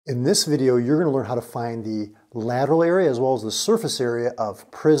In this video, you're going to learn how to find the lateral area as well as the surface area of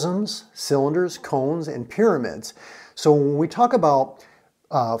prisms, cylinders, cones, and pyramids. So when we talk about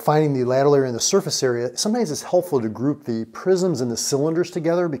finding the lateral area and the surface area, sometimes it's helpful to group the prisms and the cylinders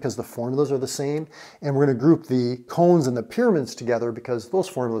together because the formulas are the same. And we're going to group the cones and the pyramids together because those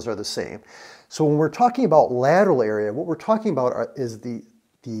formulas are the same. So when we're talking about lateral area, what we're talking about is the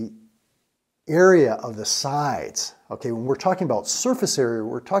area of the sides. Okay, when we're talking about surface area,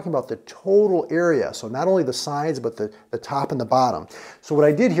 we're talking about the total area. So not only the sides, but the top and the bottom. So what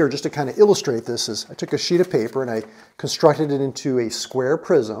I did here, just to kind of illustrate this, is I took a sheet of paper and I constructed it into a square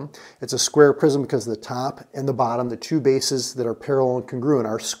prism. It's a square prism because the top and the bottom, the two bases that are parallel and congruent,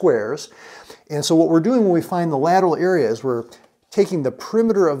 are squares. And so what we're doing when we find the lateral area is we're taking the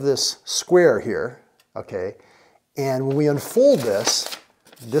perimeter of this square here, okay, and when we unfold this,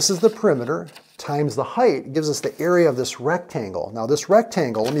 this is the perimeter times the height gives us the area of this rectangle. Now this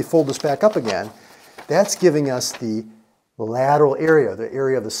rectangle, let me fold this back up again, that's giving us the lateral area, the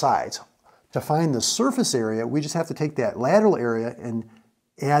area of the sides. To find the surface area, we just have to take that lateral area and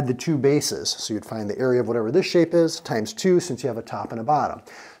add the two bases. So you'd find the area of whatever this shape is times 2 since you have a top and a bottom.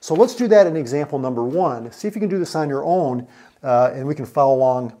 So let's do that in example number 1. See if you can do this on your own and we can follow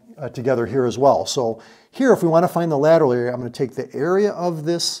along together here as well. So here, if we want to find the lateral area, I'm going to take the area of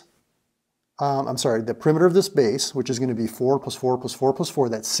this, the perimeter of this base, which is going to be 4 plus 4 plus 4 plus 4,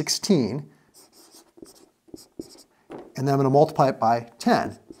 that's 16. And then I'm going to multiply it by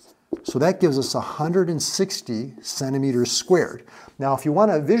 10. So that gives us 160 centimeters squared. Now, if you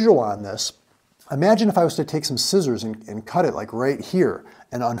want a visual on this, imagine if I was to take some scissors and cut it like right here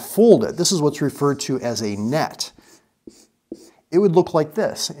and unfold it. This is what's referred to as a net. It would look like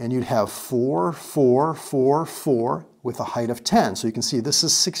this, and you'd have 4, 4, 4, 4 with a height of 10. So you can see this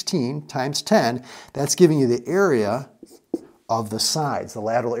is 16 times 10. That's giving you the area of the sides, the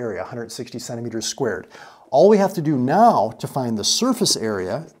lateral area, 160 centimeters squared. All we have to do now to find the surface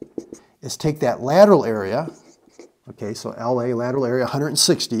area is take that lateral area, okay, so LA, lateral area,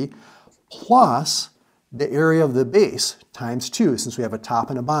 160, plus the area of the base times 2, since we have a top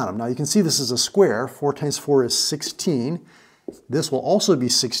and a bottom. Now you can see this is a square. 4 times 4 is 16. This will also be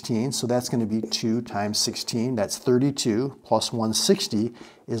 16, so that's going to be 2 times 16. That's 32 plus 160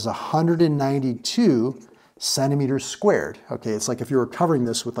 is 192 centimeters squared. Okay, it's like if you were covering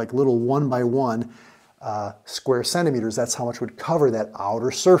this with like little 1 by 1 square centimeters, that's how much would cover that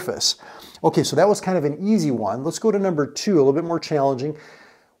outer surface. Okay, so that was kind of an easy one. Let's go to number 2, a little bit more challenging.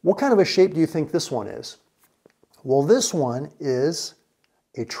 What kind of a shape do you think this one is? Well, this one is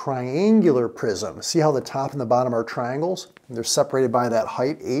a triangular prism. See how the top and the bottom are triangles? They're separated by that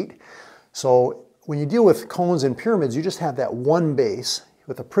height, 8. So when you deal with cones and pyramids, you just have that one base.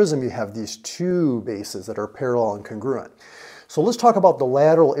 With a prism, you have these two bases that are parallel and congruent. So let's talk about the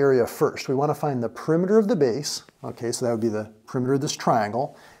lateral area first. We want to find the perimeter of the base. Okay, so that would be the perimeter of this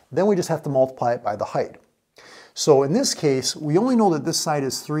triangle. Then we just have to multiply it by the height. So in this case, we only know that this side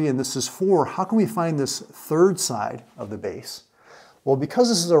is 3 and this is 4. How can we find this third side of the base? Well, because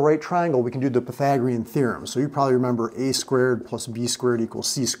this is a right triangle, we can do the Pythagorean theorem. So you probably remember a squared plus b squared equals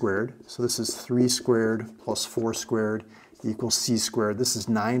c squared. So this is 3 squared plus 4 squared equals c squared. This is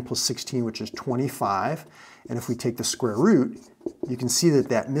 9 plus 16, which is 25. And if we take the square root, you can see that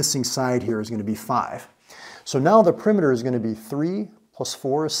that missing side here is going to be 5. So now the perimeter is going to be 3 plus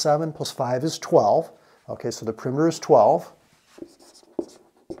 4 is 7 plus 5 is 12. Okay, so the perimeter is 12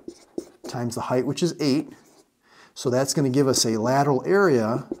 times the height, which is 8. So that's going to give us a lateral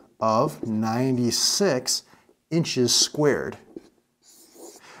area of 96 inches squared.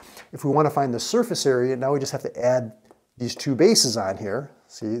 If we want to find the surface area, now we just have to add these two bases on here.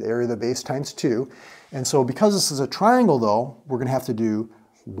 See, the area of the base times 2. And so because this is a triangle though, we're going to have to do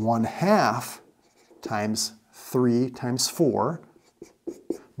 1/2 times 3 times 4.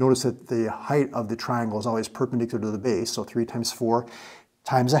 Notice that the height of the triangle is always perpendicular to the base, so 3 times 4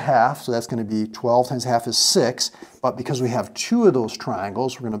 times 1/2, so that's going to be 12 times 1/2 is 6, but because we have two of those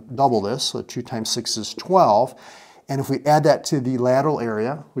triangles, we're going to double this, so 2 times 6 is 12, and if we add that to the lateral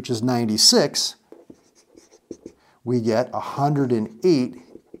area, which is 96, we get 108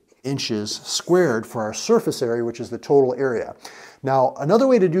 inches squared for our surface area, which is the total area. Now, another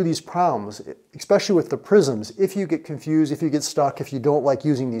way to do these problems, especially with the prisms, if you get confused, if you get stuck, if you don't like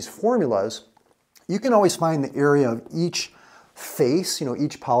using these formulas, you can always find the area of each face,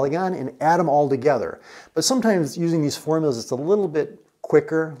 each polygon, and add them all together. But sometimes using these formulas, it's a little bit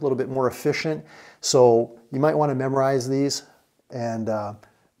quicker, a little bit more efficient. So you might want to memorize these. And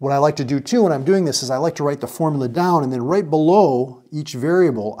what I like to do too when I'm doing this is I like to write the formula down, and then right below each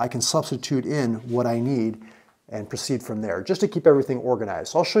variable, I can substitute in what I need and proceed from there, just to keep everything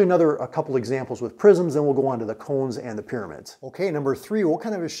organized. So I'll show you a couple examples with prisms, then we'll go on to the cones and the pyramids. Okay, number 3, what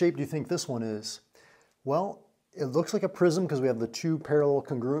kind of a shape do you think this one is? Well, it looks like a prism because we have the 2 parallel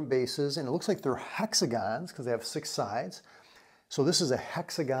congruent bases, and it looks like they're hexagons because they have 6 sides. So this is a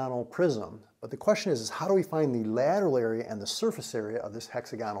hexagonal prism. But the question is how do we find the lateral area and the surface area of this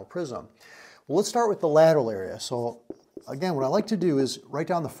hexagonal prism? Well, let's start with the lateral area. So again, what I like to do is write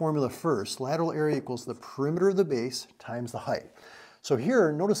down the formula first. Lateral area equals the perimeter of the base times the height. So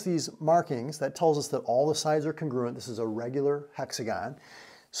here, notice these markings. That tells us that all the sides are congruent. This is a regular hexagon.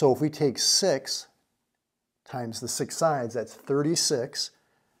 So if we take 6 times the 6 sides, that's 36.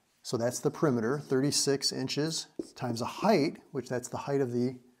 So that's the perimeter, 36 inches, times the height, which that's the height of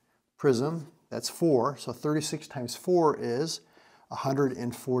the prism, that's 4. So 36 times 4 is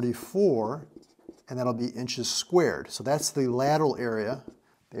 144, and that'll be inches squared. So that's the lateral area,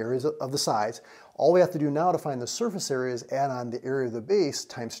 the areas of the sides. All we have to do now to find the surface area is add on the area of the base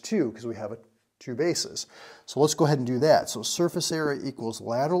times 2, because we have 2 bases. So let's go ahead and do that. So surface area equals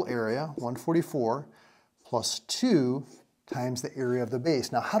lateral area, 144, plus 2 times the area of the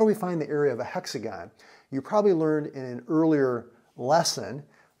base. Now, how do we find the area of a hexagon? You probably learned in an earlier lesson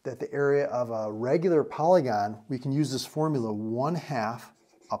that the area of a regular polygon, we can use this formula 1/2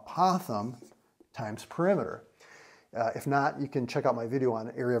 apothem times perimeter. If not, you can check out my video on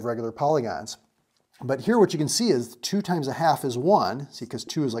area of regular polygons. But here what you can see is 2 times 1/2 is 1, see, because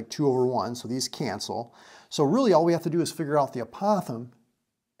 2 is like 2 over 1, so these cancel. So really all we have to do is figure out the apothem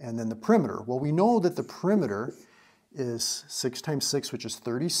and then the perimeter. Well, we know that the perimeter is 6 times 6, which is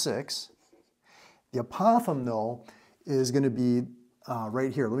 36. The apothem, though, is going to be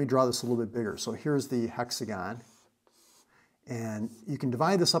right here. Let me draw this a little bit bigger. So here's the hexagon. And you can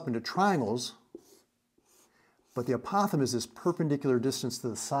divide this up into triangles, but the apothem is this perpendicular distance to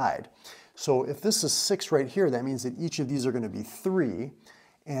the side. So if this is 6 right here, that means that each of these are going to be 3.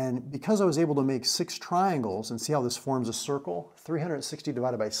 And because I was able to make 6 triangles, and see how this forms a circle, 360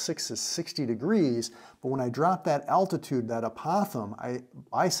 divided by 6 is 60 degrees, but when I drop that altitude, that apothem, I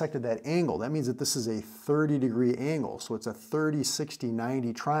bisected that angle. That means that this is a 30-degree angle, so it's a 30, 60,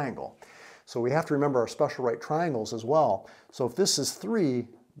 90 triangle. So we have to remember our special right triangles as well. So if this is 3,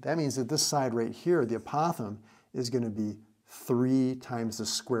 that means that this side right here, the apothem, is going to be 3 times the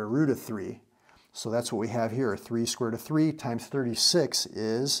square root of 3. So that's what we have here. 3 squared of 3 times 36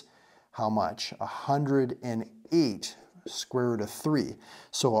 is how much? 108 square root of 3.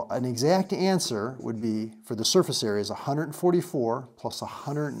 So an exact answer would be, for the surface area, is 144 plus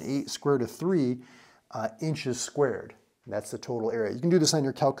 108 square root of 3 inches squared. That's the total area. You can do this on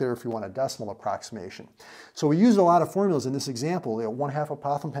your calculator if you want a decimal approximation. So we used a lot of formulas in this example. 1/2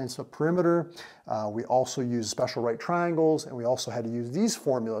 apothem times the perimeter. We also used special right triangles, and we also had to use these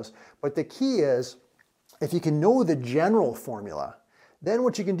formulas. But the key is, if you can know the general formula, then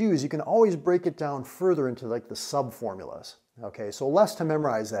what you can do is you can always break it down further into like the sub-formulas. Okay, so less to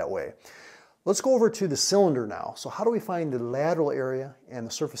memorize that way. Let's go over to the cylinder now. So how do we find the lateral area and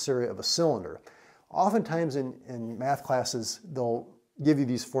the surface area of a cylinder? Oftentimes in math classes, they'll give you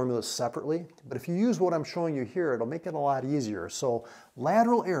these formulas separately, but if you use what I'm showing you here, it'll make it a lot easier. So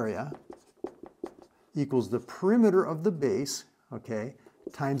lateral area equals the perimeter of the base, okay,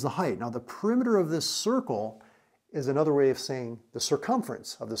 times the height. Now the perimeter of this circle is another way of saying the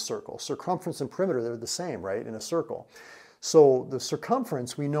circumference of the circle. Circumference and perimeter, they're the same, right, in a circle. So the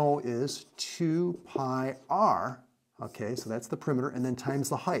circumference we know is 2 pi r, okay, so that's the perimeter, and then times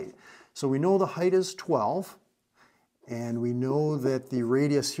the height. So we know the height is 12, and we know that the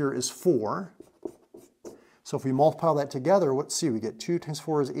radius here is 4. So if we multiply that together, let's see, we get 2 times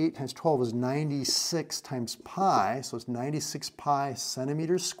 4 is 8 times 12 is 96 times pi, so it's 96 pi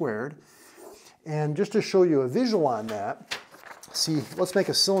centimeters squared. And just to show you a visual on that, see, let's make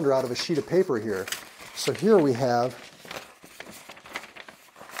a cylinder out of a sheet of paper here. So here we have,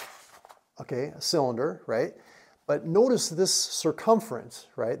 okay, a cylinder, right? But notice this circumference,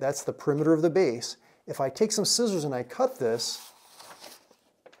 right? That's the perimeter of the base. If I take some scissors and I cut this,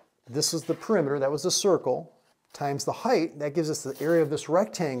 this is the perimeter, that was the circle, times the height, that gives us the area of this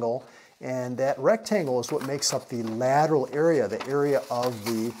rectangle, and that rectangle is what makes up the lateral area, the area of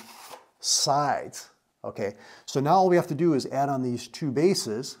the sides. Okay, so now all we have to do is add on these 2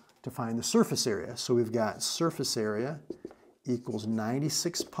 bases to find the surface area. So we've got surface area equals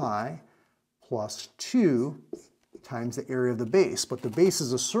 96 pi plus 2 times the area of the base. But the base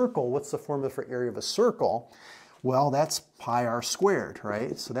is a circle. What's the formula for area of a circle? Well, that's pi r squared,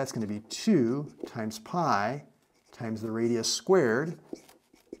 right? So that's going to be 2 times pi times the radius squared,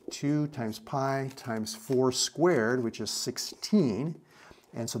 2 times pi times 4 squared, which is 16.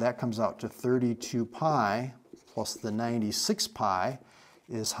 And so that comes out to 32 pi plus the 96 pi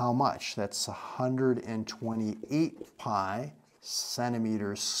is how much? That's 128 pi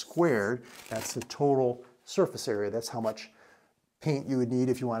centimeters squared. That's the total surface area. That's how much paint you would need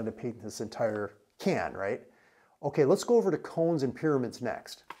if you wanted to paint this entire can, right? Okay, let's go over to cones and pyramids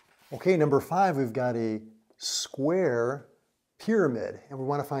next. Okay, number 5, we've got a square pyramid, and we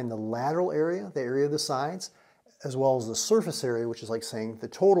want to find the lateral area, the area of the sides, as well as the surface area, which is like saying the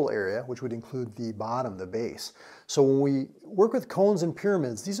total area, which would include the bottom, the base. So when we work with cones and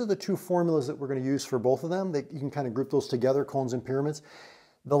pyramids, these are the two formulas that we're going to use for both of them. You can kind of group those together, cones and pyramids.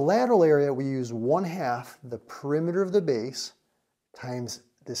 The lateral area, we use 1/2 the perimeter of the base times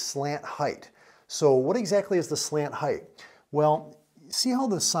the slant height. So what exactly is the slant height? Well, see how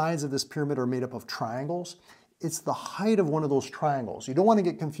the sides of this pyramid are made up of triangles? It's the height of one of those triangles. You don't want to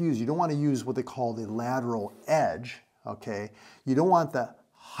get confused. You don't want to use what they call the lateral edge, okay? You don't want the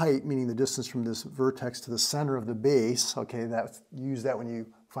height, meaning the distance from this vertex to the center of the base, okay? You use that when you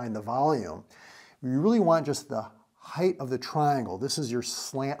find the volume. You really want just the height of the triangle. This is your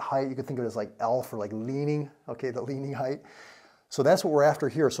slant height. You could think of it as like L for like leaning, okay, the leaning height. So that's what we're after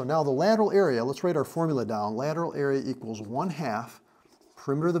here. So now the lateral area, let's write our formula down. Lateral area equals 1/2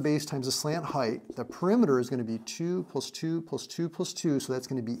 perimeter of the base times the slant height. The perimeter is going to be 2 plus 2 plus 2 plus 2, so that's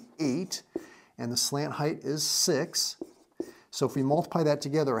going to be 8. And the slant height is 6. So if we multiply that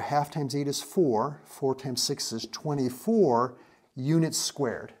together, 1/2 times 8 is 4. 4 times 6 is 24 units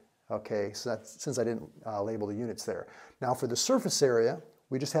squared. Okay, so that's, since I didn't label the units there. Now for the surface area,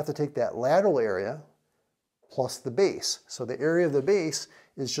 we just have to take that lateral area plus the base. So the area of the base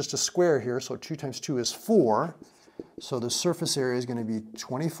is just a square here, so 2 times 2 is 4. So the surface area is going to be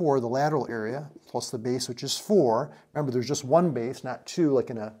 24, the lateral area, plus the base, which is 4. Remember, there's just one base, not two like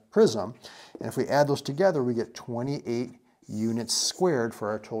in a prism. And if we add those together, we get 28 units squared for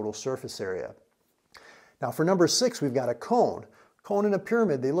our total surface area. Now for number 6, we've got a cone. Cone and a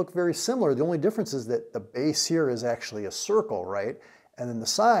pyramid, they look very similar. The only difference is that the base here is actually a circle, right? And then the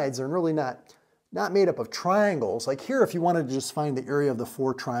sides are really not made up of triangles. Like here, if you wanted to just find the area of the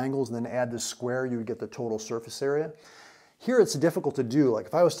 4 triangles and then add this square, you would get the total surface area. Here it's difficult to do. Like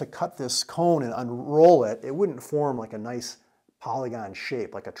if I was to cut this cone and unroll it, it wouldn't form like a nice polygon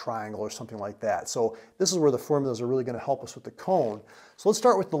shape, like a triangle or something like that. So this is where the formulas are really going to help us with the cone. So let's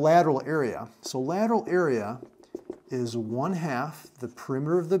start with the lateral area. So lateral area is 1/2 the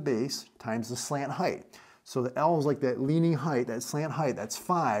perimeter of the base times the slant height. So the L is like that leaning height, that slant height, that's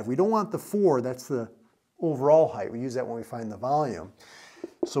 5. We don't want the 4, that's the overall height. We use that when we find the volume.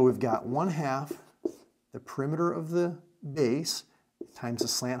 So we've got 1/2 the perimeter of the base times the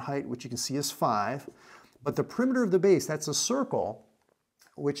slant height, which you can see is 5. But the perimeter of the base, that's a circle,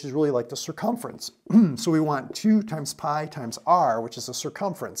 which is really like the circumference. So we want 2 times pi times r, which is the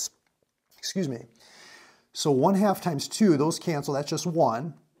circumference. Excuse me. So 1/2 times 2, those cancel, that's just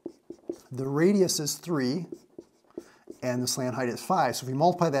 1. The radius is 3, and the slant height is 5. So if we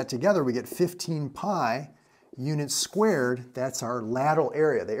multiply that together, we get 15 pi units squared. That's our lateral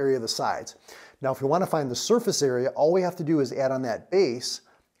area, the area of the sides. Now, if we want to find the surface area, all we have to do is add on that base.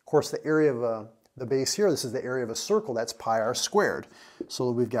 Of course, the area of the base here, this is the area of a circle, that's pi r squared.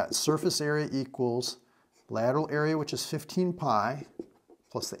 So we've got surface area equals lateral area, which is 15 pi,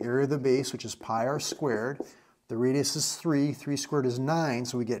 plus the area of the base, which is pi r squared. The radius is 3, 3 squared is 9,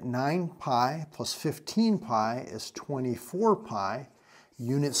 so we get 9 pi plus 15 pi is 24 pi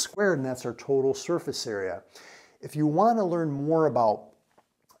units squared, and that's our total surface area. If you want to learn more about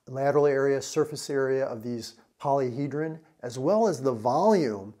lateral area, surface area of these polyhedron, as well as the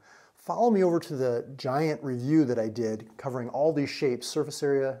volume, follow me over to the giant review that I did covering all these shapes, surface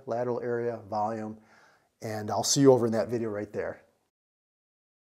area, lateral area, volume, and I'll see you over in that video right there.